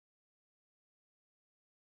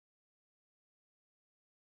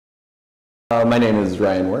My name is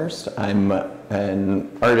Ryan Wurst. I'm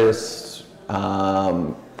an artist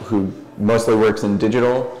who mostly works in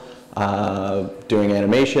digital, doing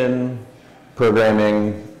animation,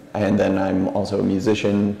 programming, and then I'm also a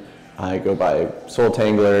musician. I go by Soul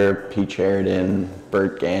Tangler, Pete Sheridan,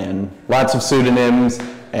 Bert Gann, lots of pseudonyms,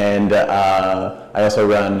 and I also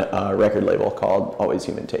run a record label called Always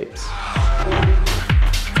Human Tapes.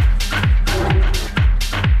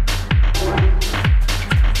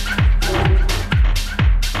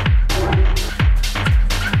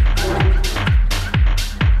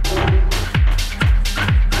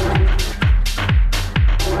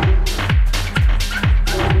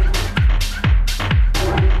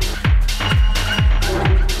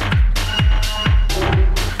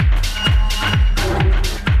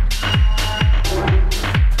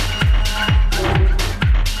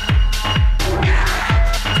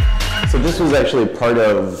 This was actually part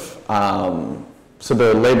of, so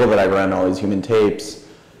the label that I run, Always Human Tapes,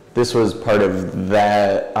 this was part of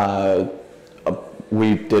that.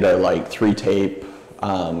 We did a 3-tape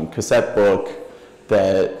cassette book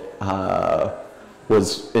that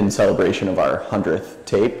was in celebration of our 100th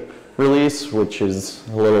tape release, which is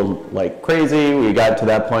a little crazy. We got to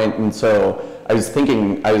that point, and so I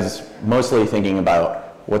was mostly thinking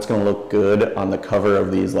about what's going to look good on the cover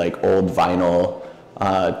of these old vinyl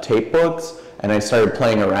tape books, and I started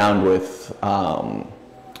playing around with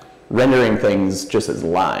rendering things just as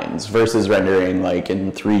lines versus rendering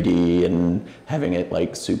in 3D and having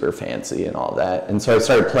it super fancy and all that. And so I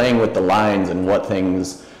started playing with the lines and what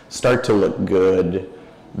things start to look good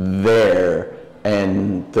there,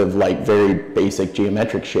 and the very basic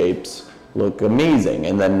geometric shapes look amazing.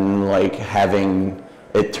 And then having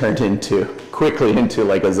it turned quickly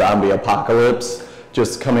into a zombie apocalypse,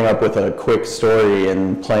 just coming up with a quick story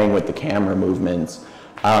and playing with the camera movements.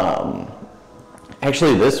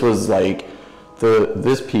 Actually, this was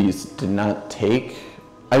this piece did not take,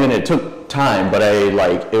 I mean, it took time, but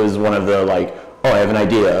it was one of the oh, I have an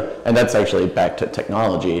idea. And that's actually back to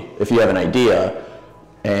technology. If you have an idea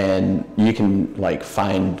and you can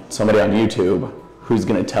find somebody on YouTube who's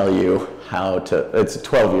gonna tell you how to, it's a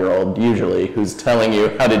 12-year-old usually who's telling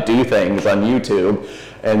you how to do things on YouTube.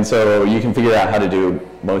 And so you can figure out how to do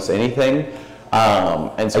most anything.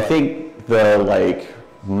 And so I think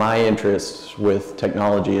my interest with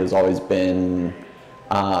technology has always been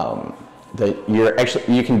that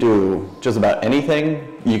you can do just about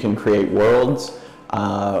anything. You can create worlds.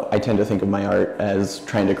 I tend to think of my art as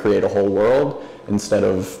trying to create a whole world. Instead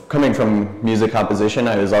of coming from music composition,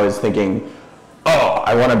 I was always thinking, oh,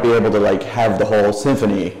 I want to be able to have the whole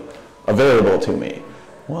symphony available to me.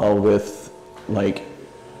 Well, with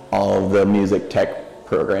all of the music tech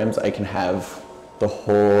programs, I can have the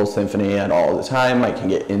whole symphony at all the time. I can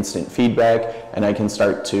get instant feedback, and I can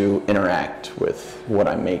start to interact with what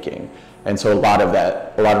I'm making. And so a lot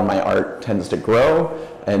of my art tends to grow,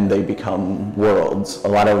 and they become worlds.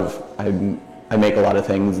 I make a lot of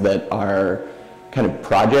things that are kind of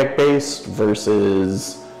project-based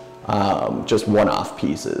versus just one-off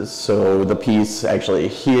pieces. So the piece actually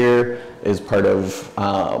here is part of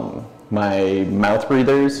my mouth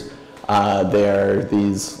breathers. They're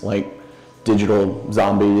these digital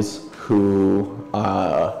zombies who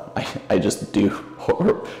I just do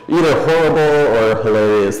either horrible or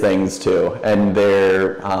hilarious things to, and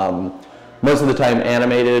they're most of the time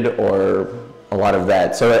animated or a lot of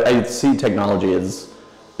that. So I see technology as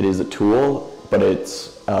it is a tool, but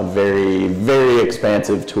it's a very, very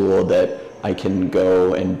expansive tool that I can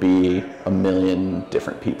go and be a million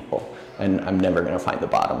different people, and I'm never going to find the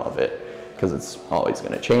bottom of it because it's always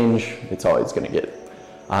going to change. It's always going to get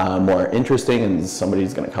more interesting, and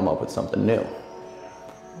somebody's going to come up with something new.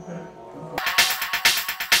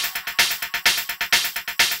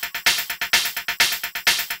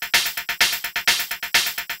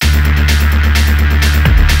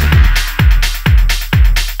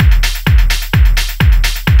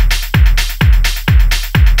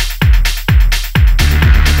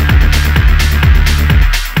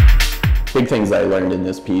 Big things I learned in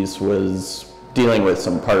this piece was dealing with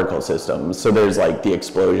some particle systems. So there's the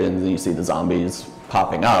explosions, and you see the zombies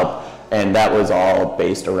popping up, and that was all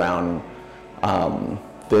based around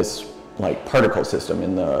this particle system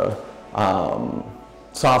in the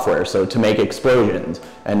software. So to make explosions,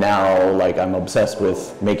 and now I'm obsessed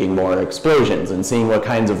with making more explosions and seeing what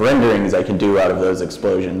kinds of renderings I can do out of those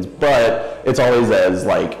explosions. But it's always as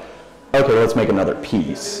okay, let's make another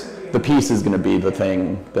piece. The piece is going to be the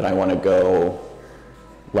thing that I want to go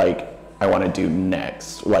I want to do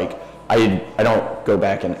next. I don't go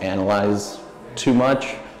back and analyze too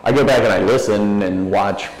much. I go back and I listen and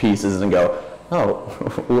watch pieces and go, oh,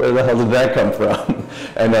 where the hell did that come from?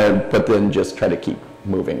 And then, but then just try to keep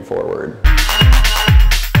moving forward.